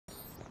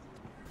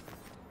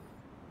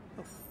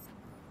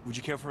Would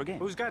you care for a game?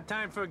 Who's got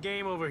time for a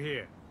game over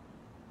here?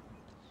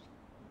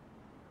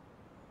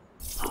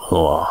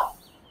 Boah.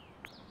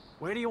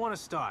 Where do you want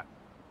to start?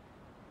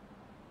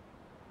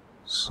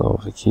 So,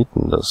 wie geht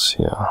denn das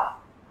hier?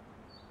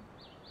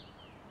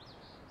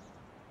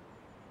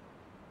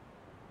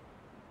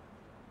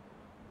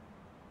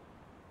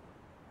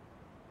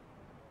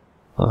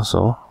 Ach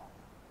so.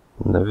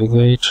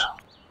 Navigate.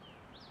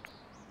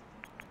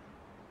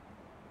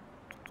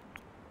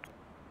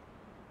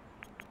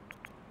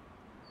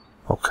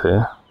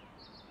 Okay.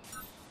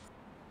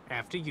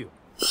 After you.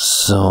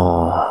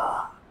 So.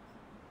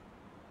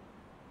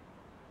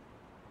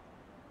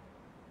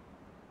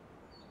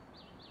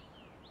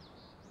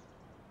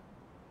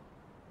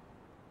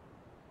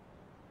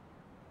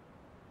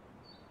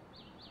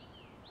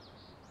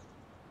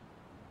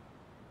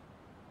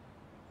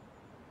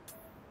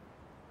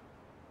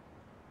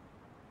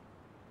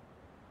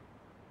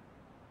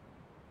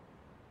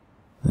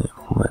 Nee,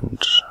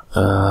 Moment.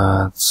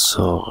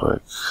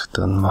 Zurück.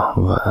 Dann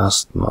machen wir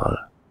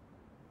erstmal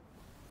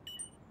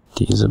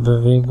diese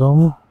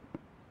Bewegung.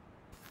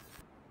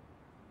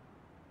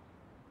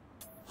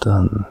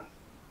 Dann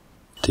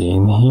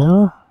den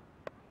hier.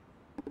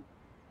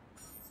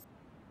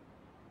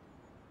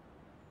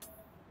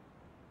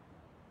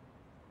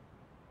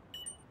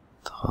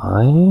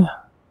 Drei.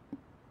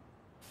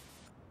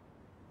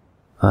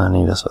 Ah,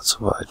 nee, das war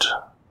zu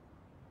weit.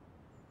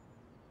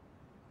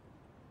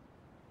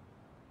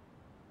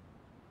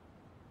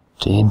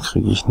 Den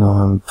kriege ich nur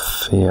mit dem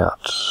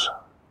Pferd.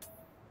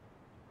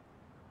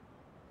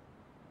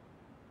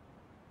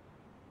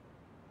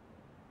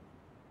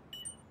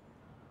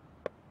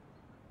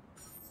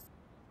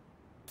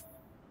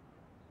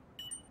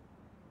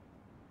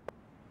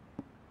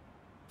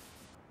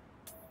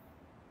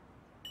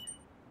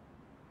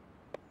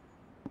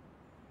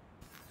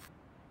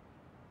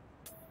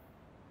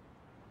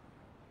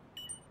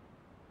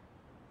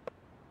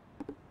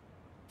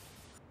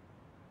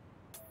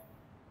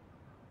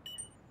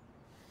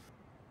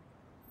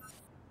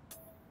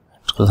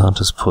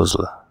 Interessantes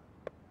Puzzle.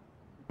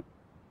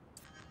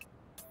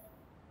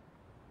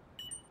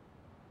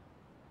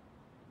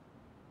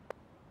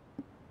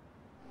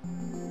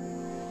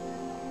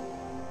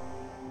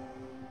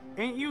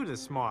 Ain't you the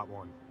smart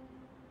one?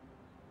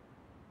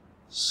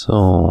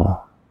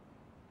 So.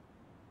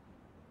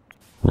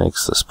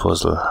 Nächstes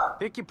Puzzle.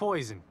 Pick your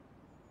poison.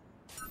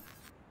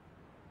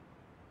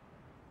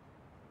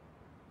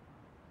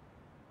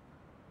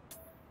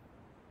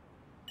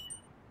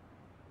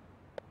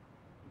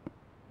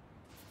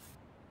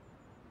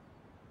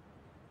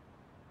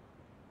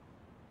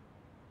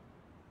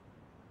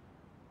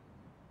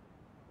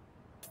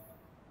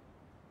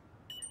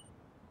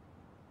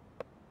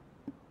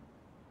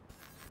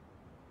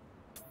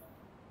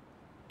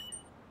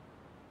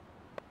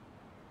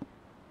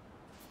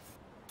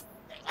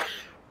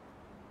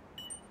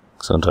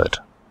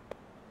 Gesundheit.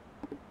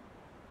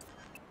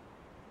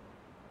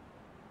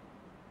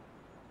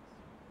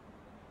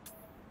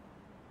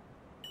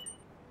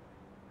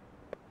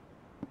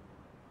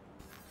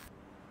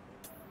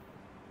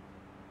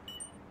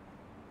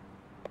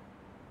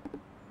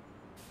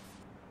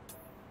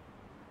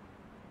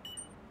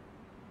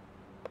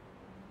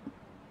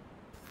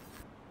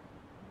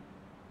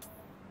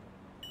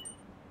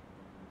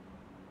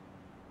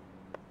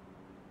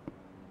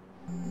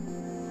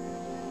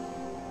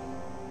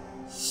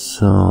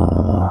 So.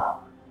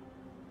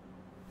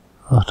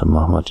 Ach, dann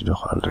machen wir die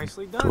doch alle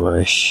Nicely done.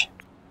 durch.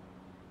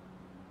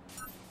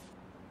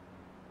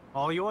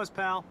 All yours,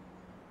 pal.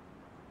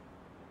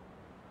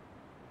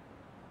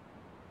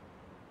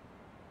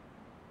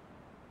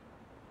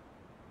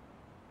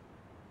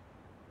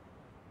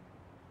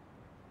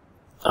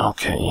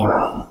 Okay.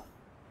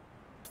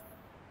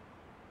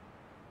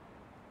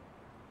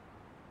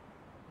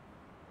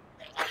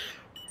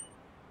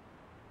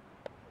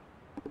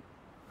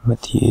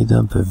 Mit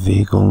jeder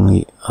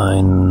Bewegung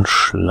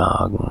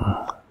einschlagen.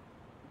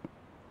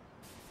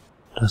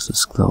 Das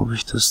ist, glaube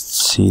ich, das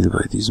Ziel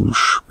bei diesem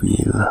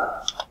Spiel.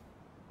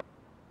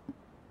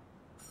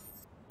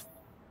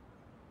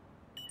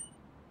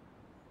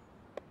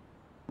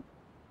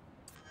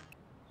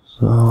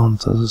 So,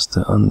 und das ist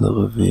der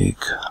andere Weg.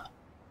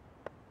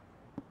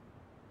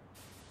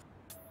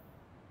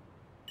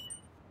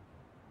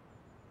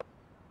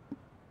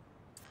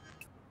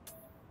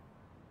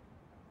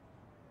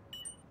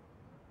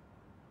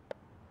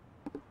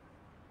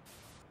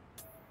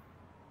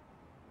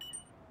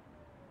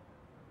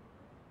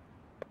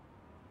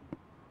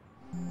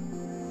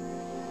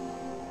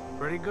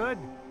 Pretty good.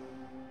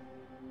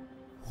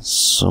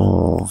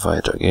 So,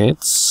 weiter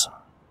geht's.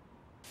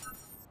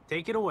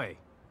 Take it away.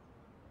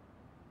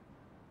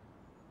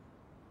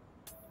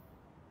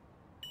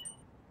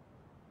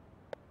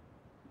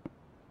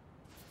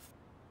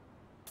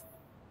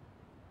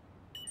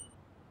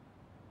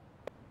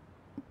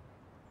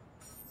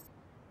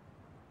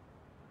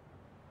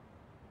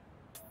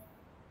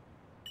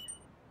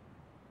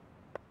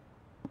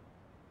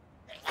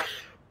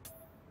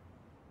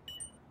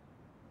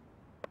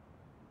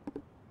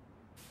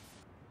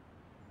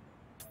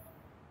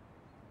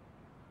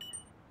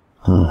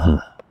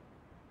 Mhm.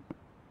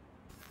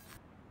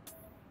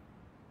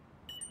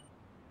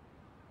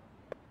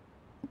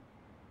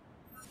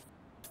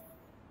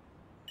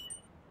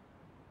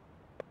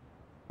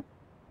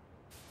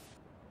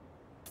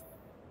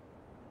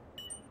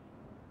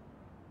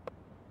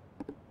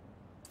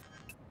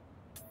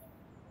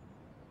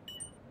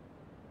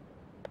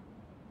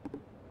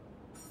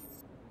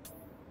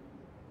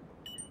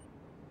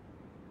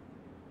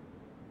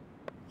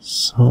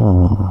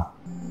 So,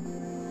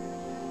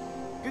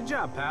 Good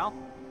job, pal.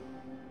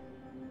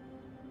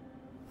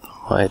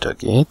 weiter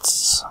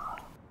geht's.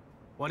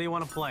 What do you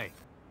want to play?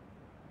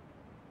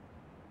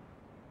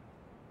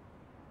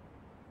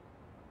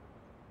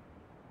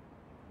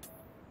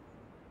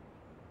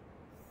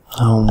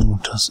 Oh,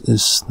 das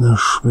ist eine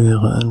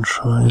schwere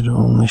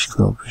Entscheidung. Ich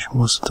glaube, ich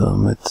muss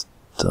damit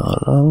da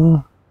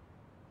lang.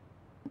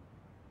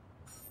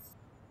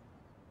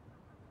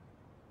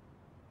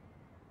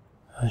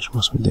 Ja, ich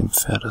muss mit dem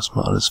Pferd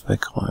erstmal alles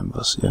wegräumen,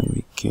 was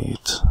irgendwie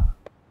geht.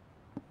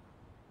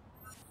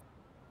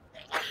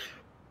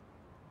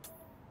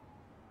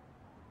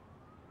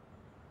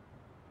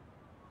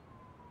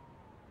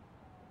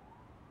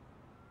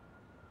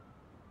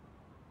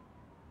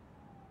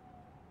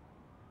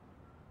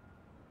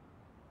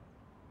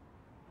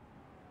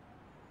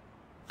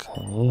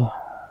 Okay,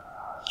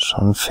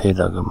 schon einen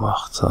Fehler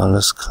gemacht,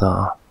 alles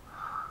klar.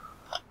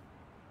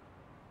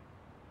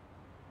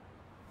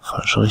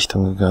 Falsche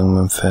Richtung gegangen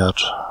mit dem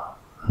Pferd.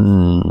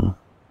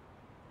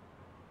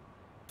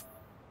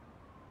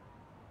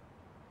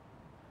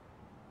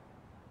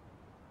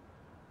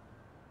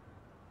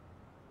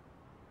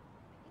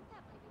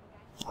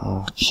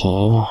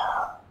 Okay.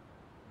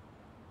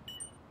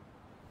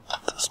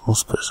 Das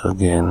muss besser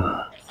gehen.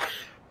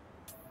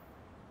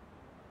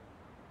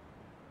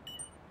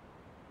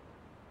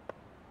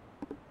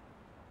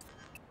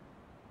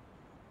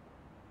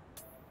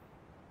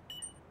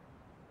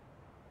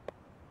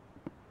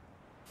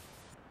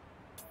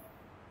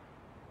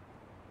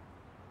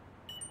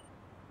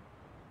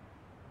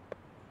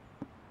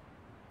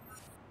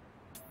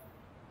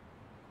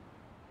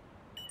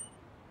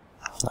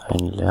 Ein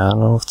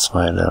Leerlauf,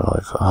 2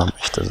 Leerläufe habe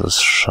ich, das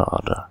ist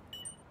schade.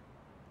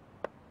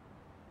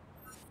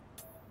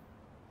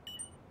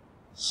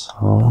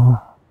 So.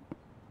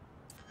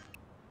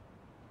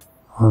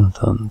 Und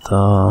dann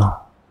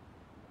da.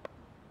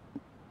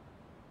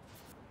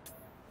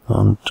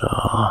 Und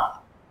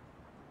da.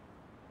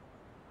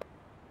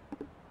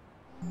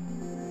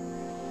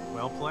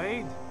 Well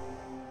played.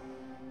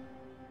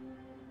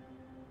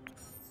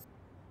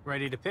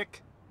 Ready to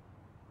pick?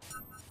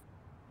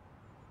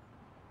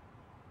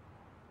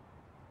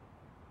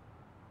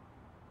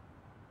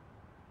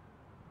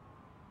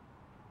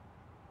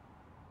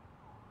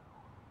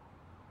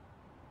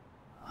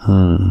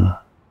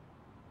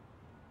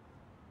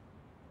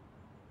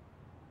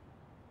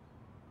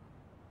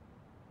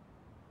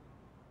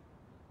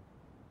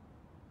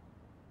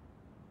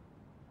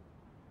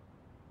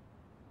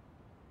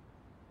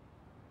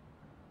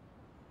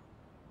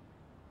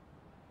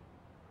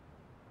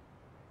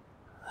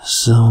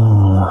 So.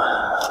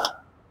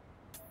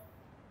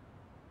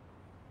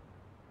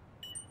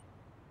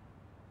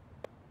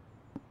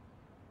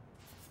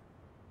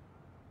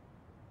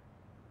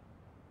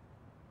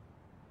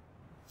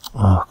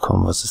 Ach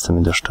komm, was ist denn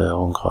mit der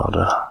Steuerung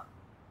gerade?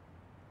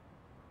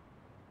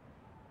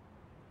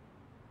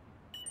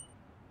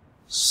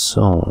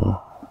 So.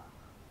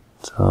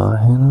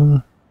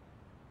 Dahin.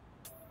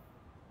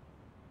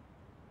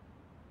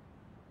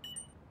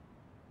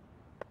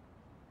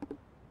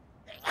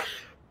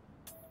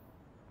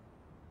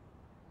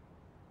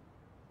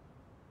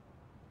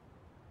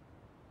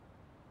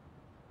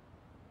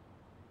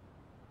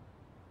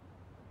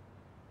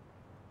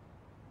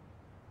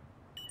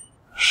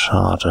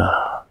 Schade.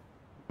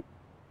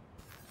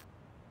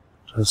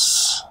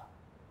 Das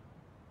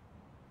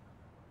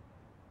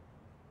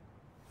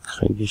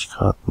kriege ich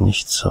gerade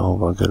nicht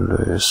sauber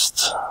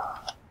gelöst.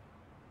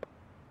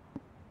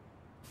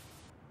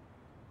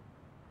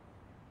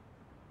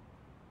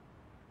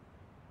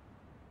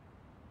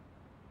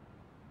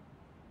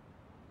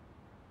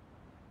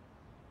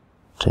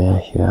 Der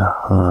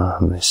hier,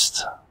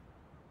 Mist.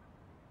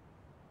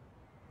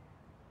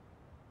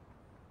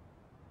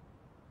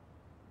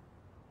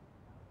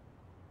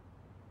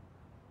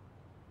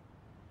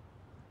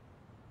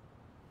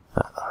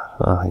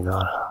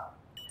 Egal.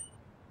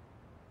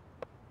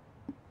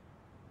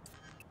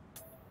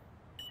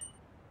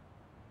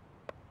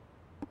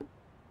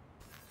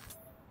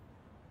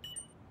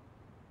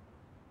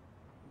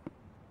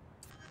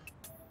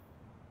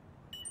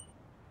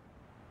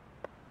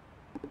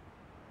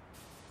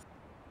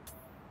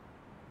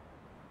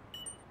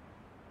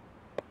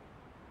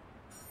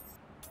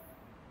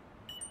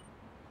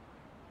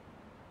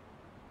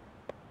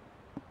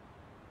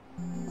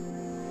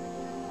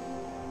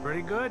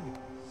 Pretty good.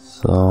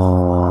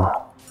 So.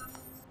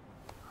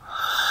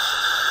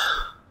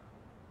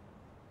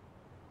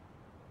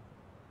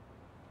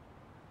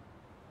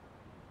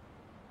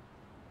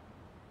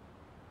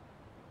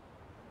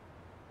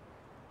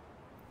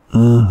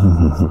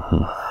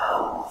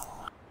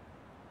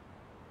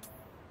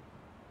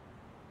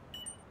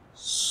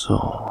 So,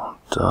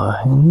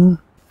 dahin.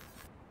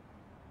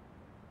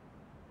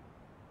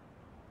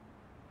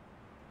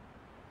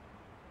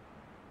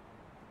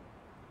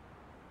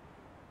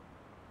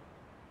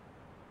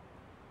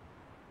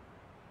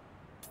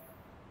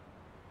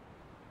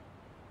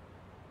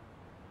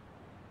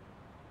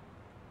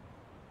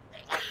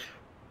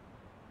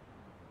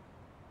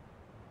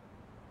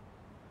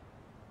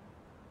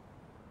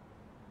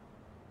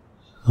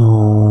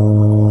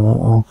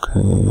 So,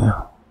 okay.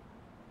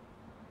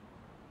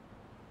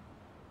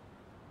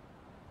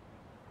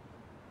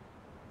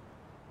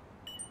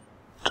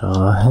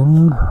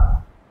 Dahin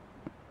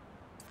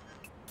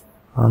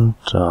und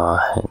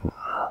dahin.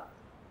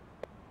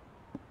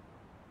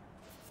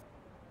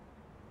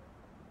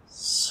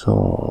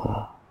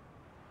 So.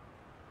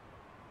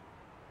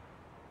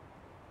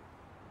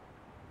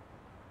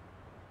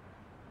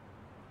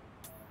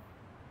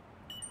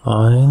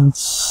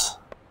 Eins.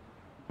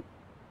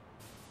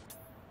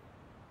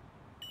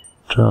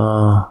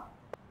 Da.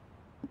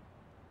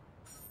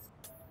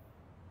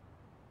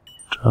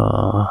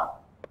 Da.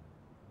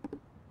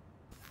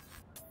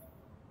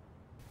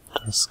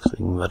 Das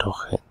kriegen wir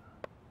doch hin.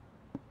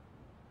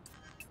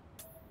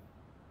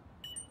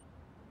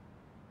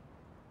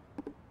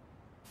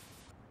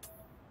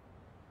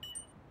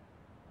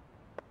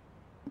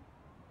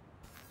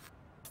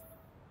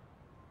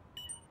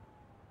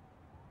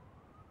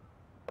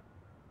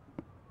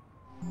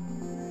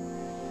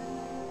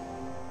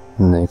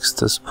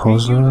 Nächstes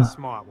Ain't you the Puzzle.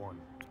 smart one?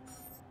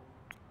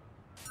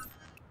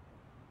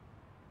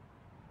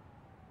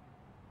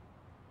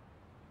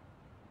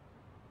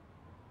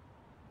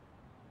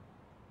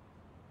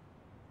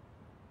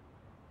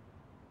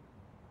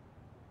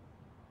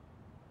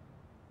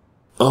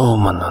 Oh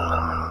Mann, Mann,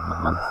 Mann, Mann,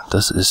 Mann, Mann.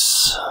 Das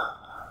ist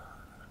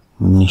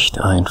nicht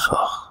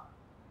einfach.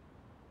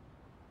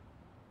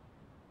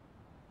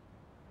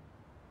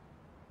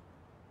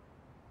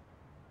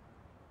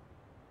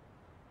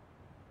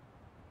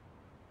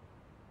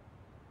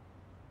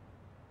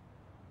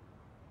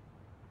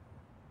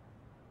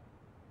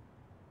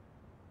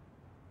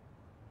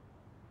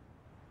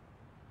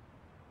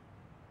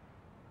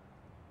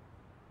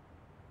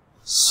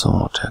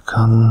 So, der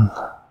kann...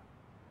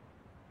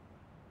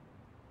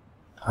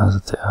 Also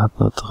der hat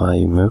nur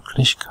 3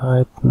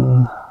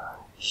 Möglichkeiten.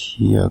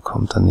 Hier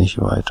kommt er nicht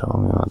weiter,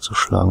 um jemanden zu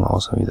schlagen,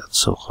 außer wieder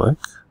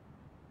zurück.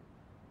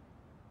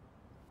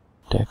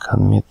 Der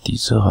kann mir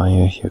diese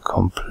Reihe hier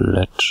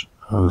komplett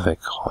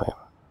wegräumen.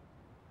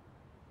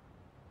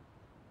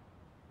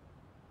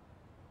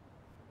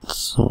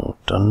 So,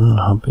 dann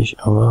habe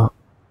ich aber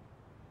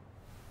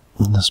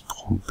das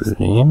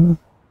Problem...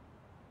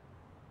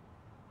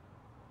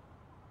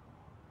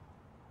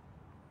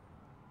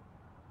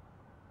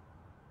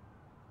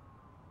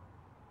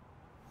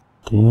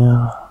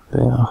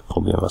 Ach,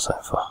 probieren wir es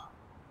einfach.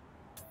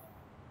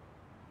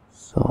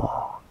 So,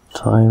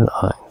 Teil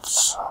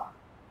 1.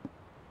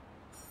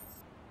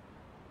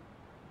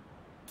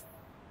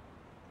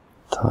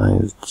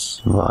 Teil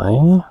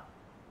 2.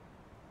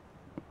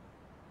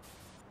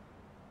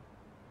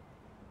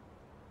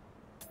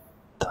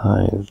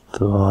 Teil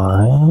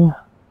 3.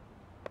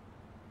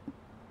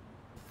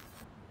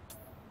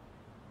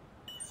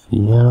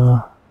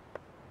 4.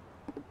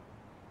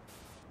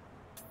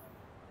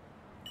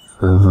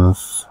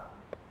 5,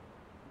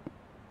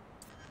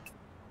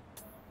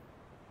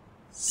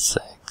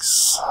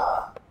 6.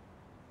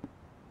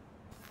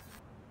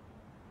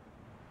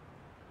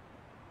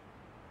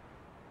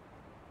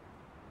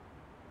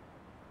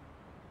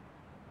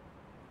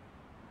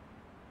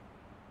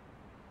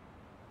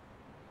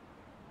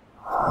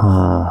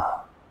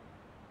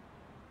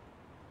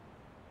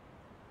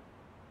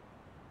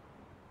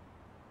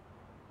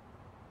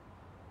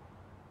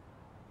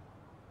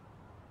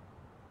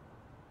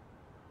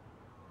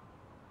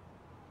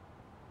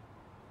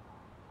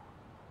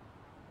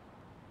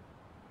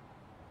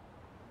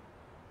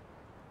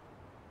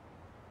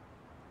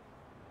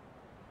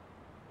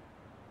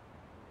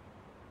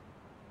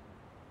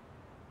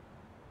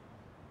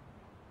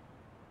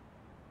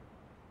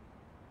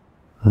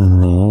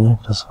 Nee,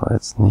 das war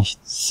jetzt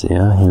nicht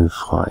sehr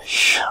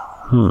hilfreich.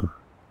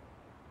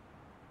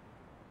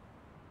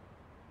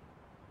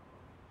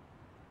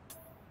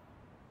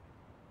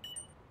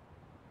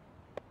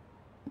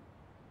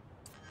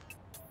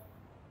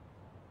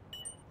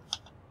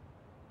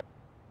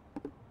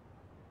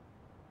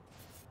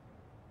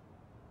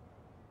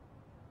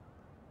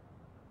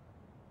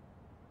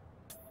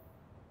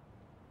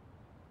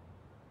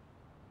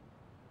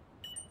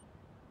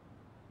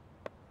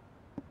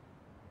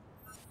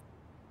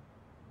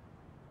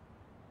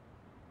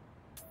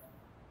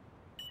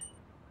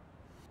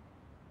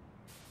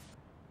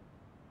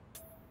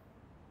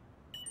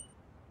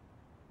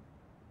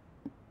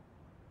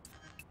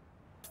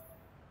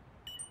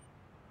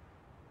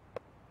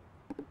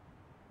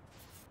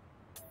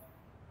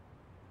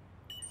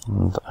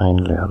 Und ein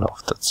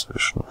Leerlauf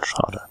dazwischen.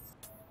 Schade.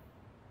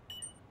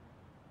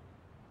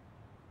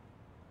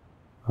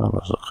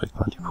 Aber so kriegt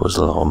man die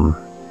Puzzle rum.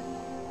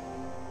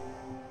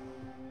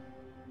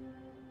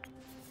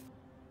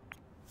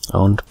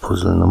 Und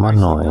Puzzle Nummer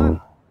 9.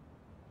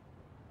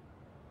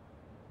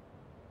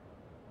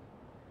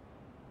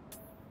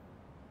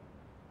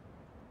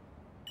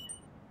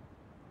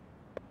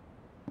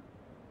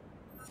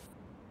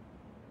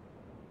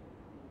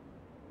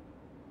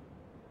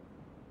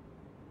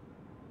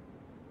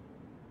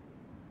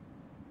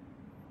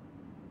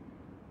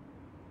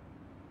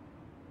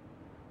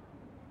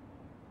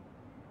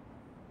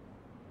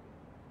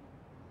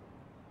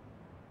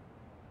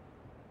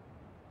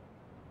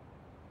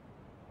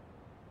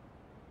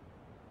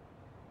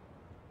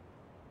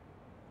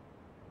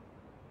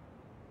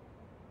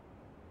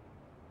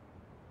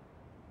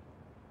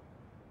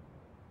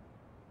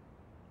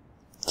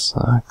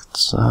 Zack,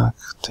 zack,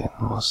 den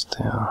muss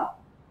der...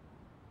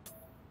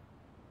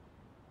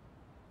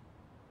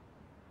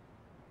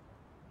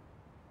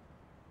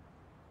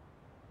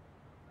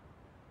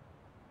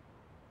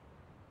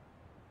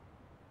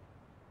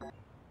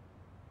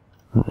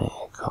 Nee,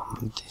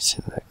 komm, die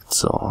Select,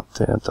 so,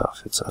 der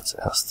darf jetzt als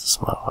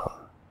erstes mal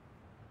ran.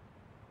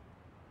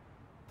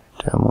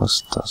 Der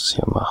muss das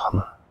hier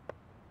machen.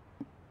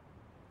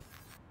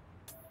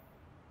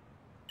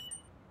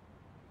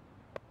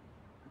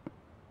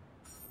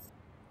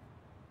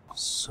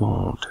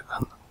 So, der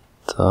kann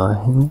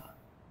dahin.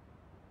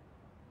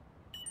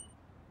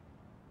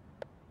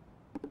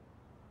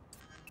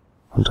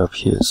 Und ab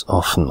hier ist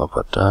offen, ob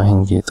er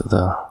dahin geht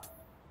oder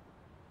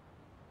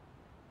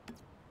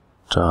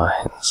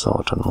dahin.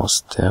 So, dann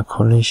muss der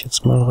Kollege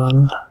jetzt mal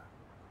ran.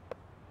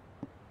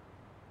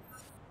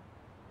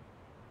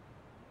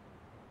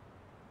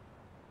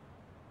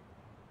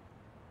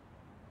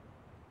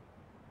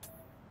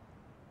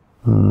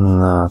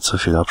 Na, zu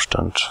viel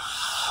Abstand.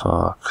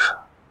 Fuck.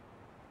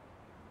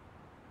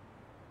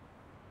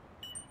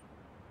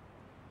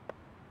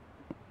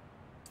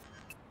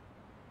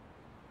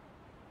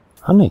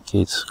 Ah ne,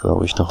 geht,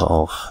 glaube ich, noch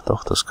auf.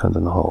 Doch, das könnte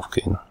noch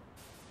aufgehen.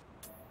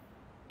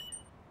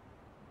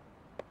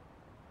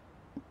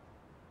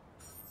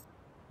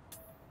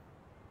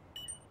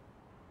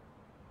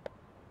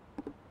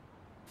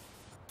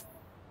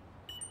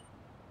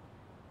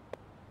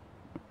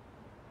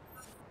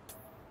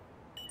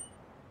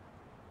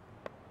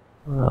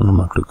 Ja,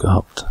 nochmal Glück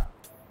gehabt.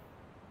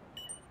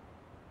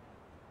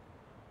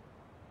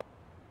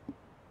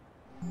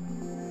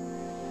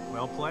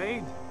 Well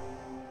played.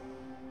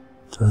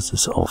 Das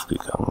ist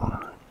aufgegangen.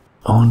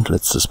 Und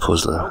letztes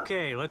Puzzle.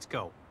 Okay, let's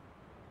go.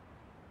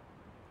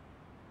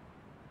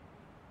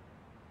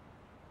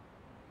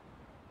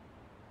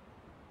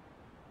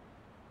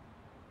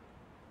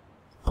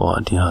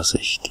 Boah, die hasse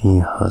ich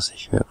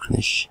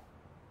wirklich.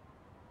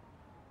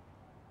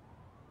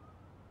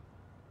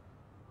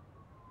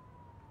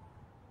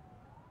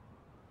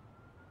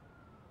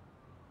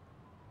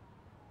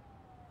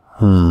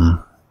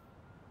 Hm.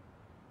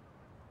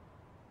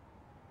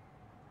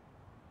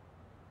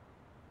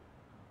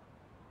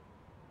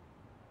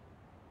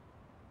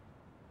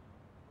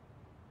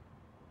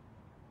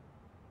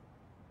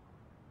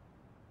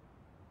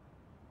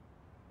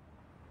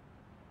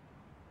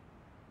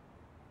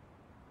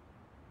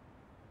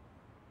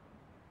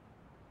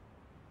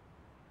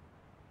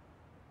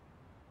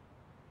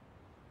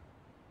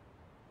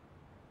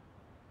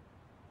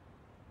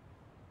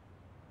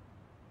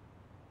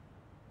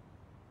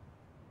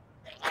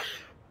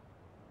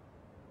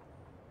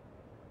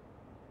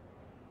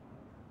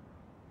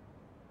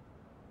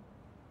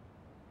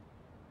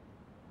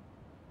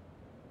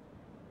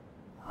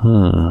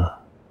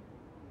 Hm.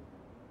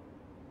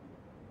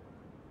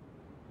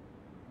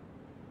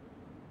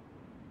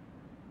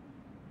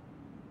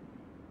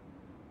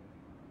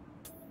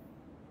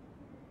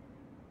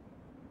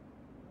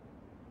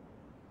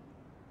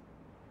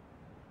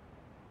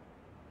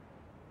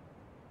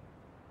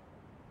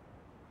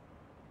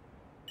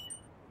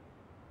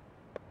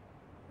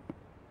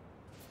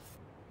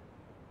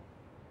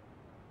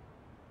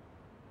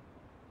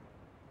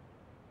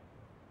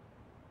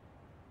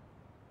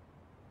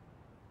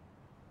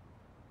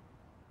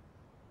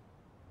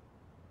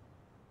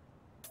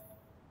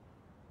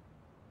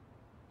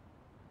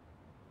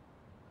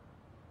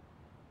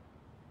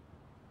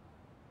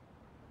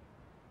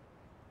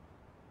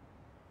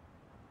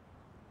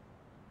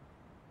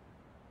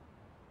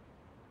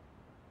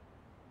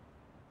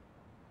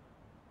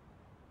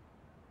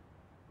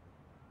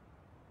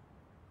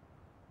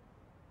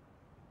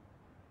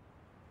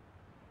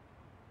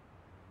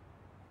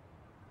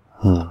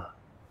 Hm.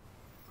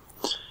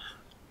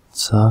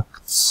 Zack,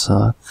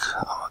 zack,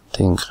 aber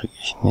den kriege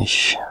ich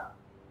nicht.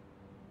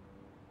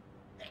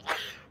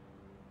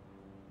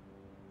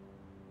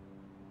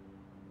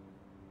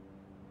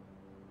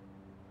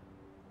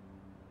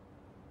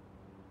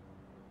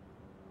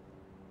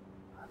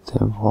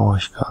 Den brauche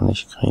ich gar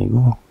nicht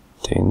kriegen.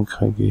 Den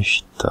kriege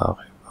ich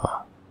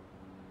darüber.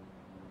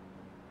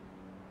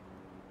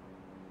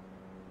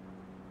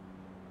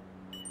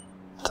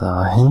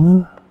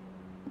 Dahin.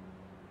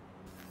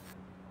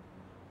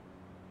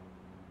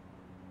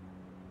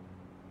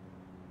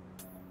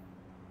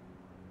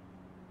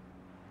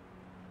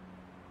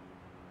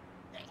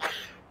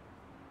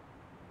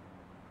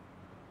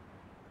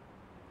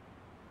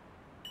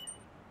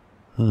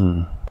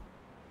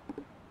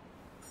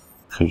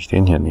 Krieg ich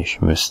den hier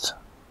nicht? Mist.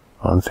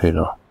 War ein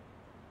Fehler.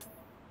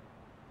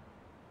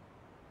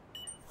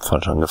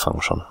 Falsch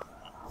angefangen schon.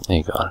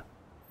 Egal.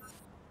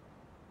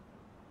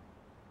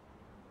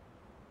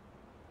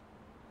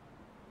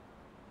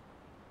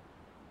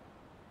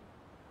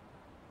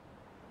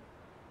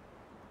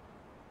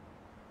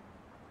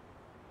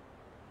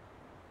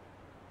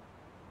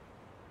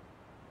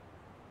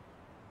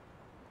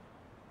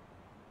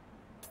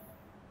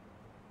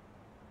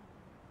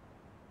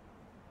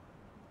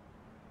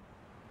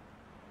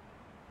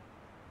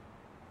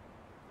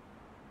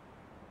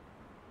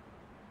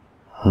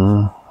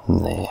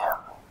 Nee.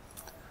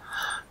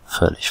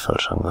 Völlig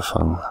falsch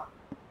angefangen.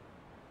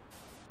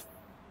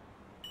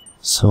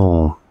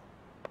 So.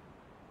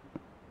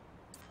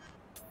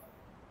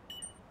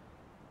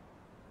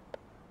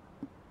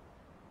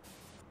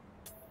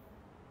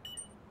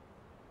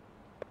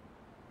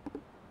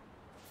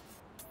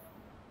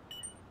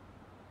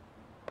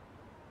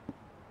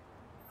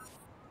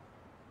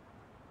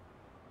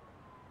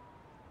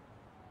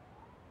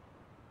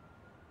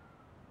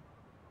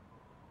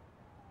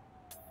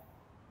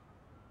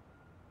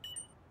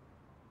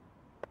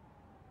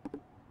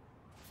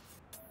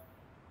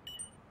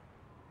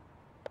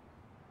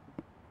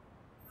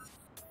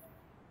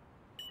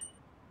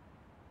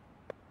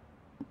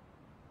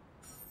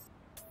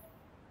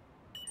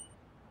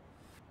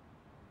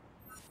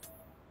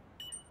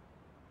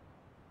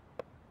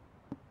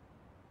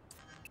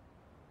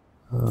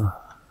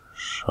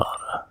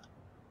 Schade.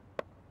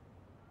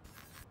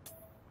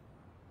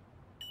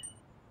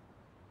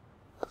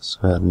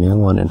 Das werden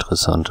irgendwann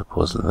interessante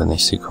Puzzle, wenn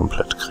ich sie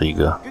komplett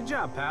kriege. Good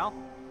job, pal.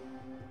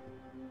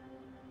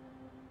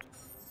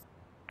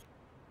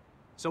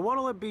 So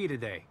what'll it be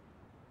today?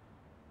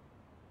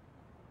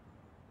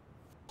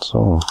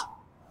 So.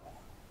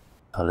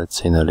 Alle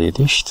 10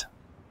 erledigt.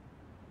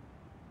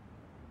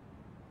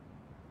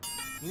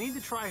 You need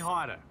to try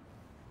harder.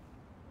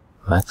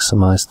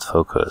 Maximized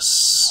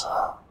Focus.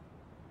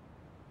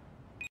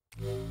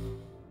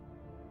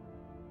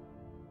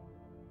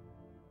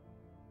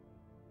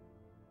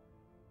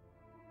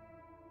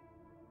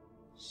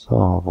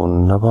 So,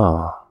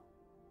 wunderbar.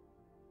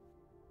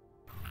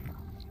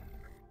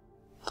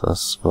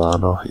 Das war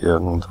doch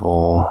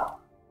irgendwo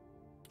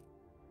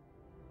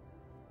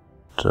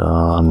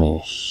da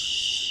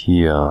nicht.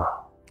 Hier.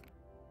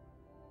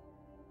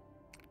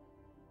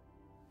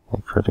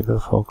 Critical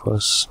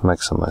Focus,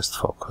 Maximized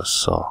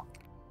Focus, so.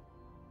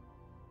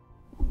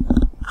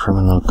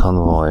 Criminal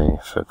Convoy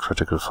für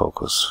Critical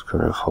Focus.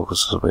 Critical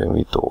Focus ist aber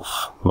irgendwie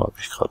doof. Mag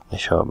ich gerade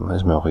nicht haben,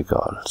 ist mir auch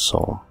egal,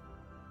 so.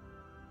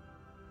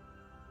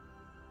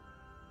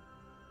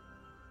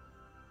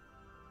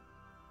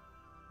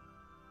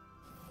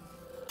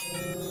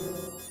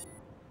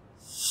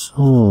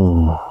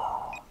 So.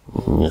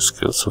 New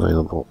Skills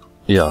available.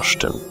 Ja,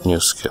 stimmt. New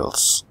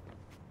Skills.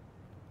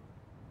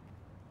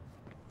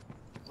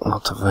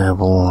 Not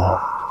available.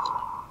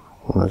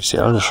 Habe ich sie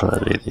alle schon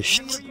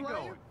erledigt?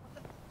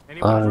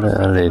 Alle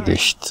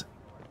erledigt.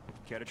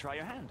 Care to try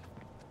your hand?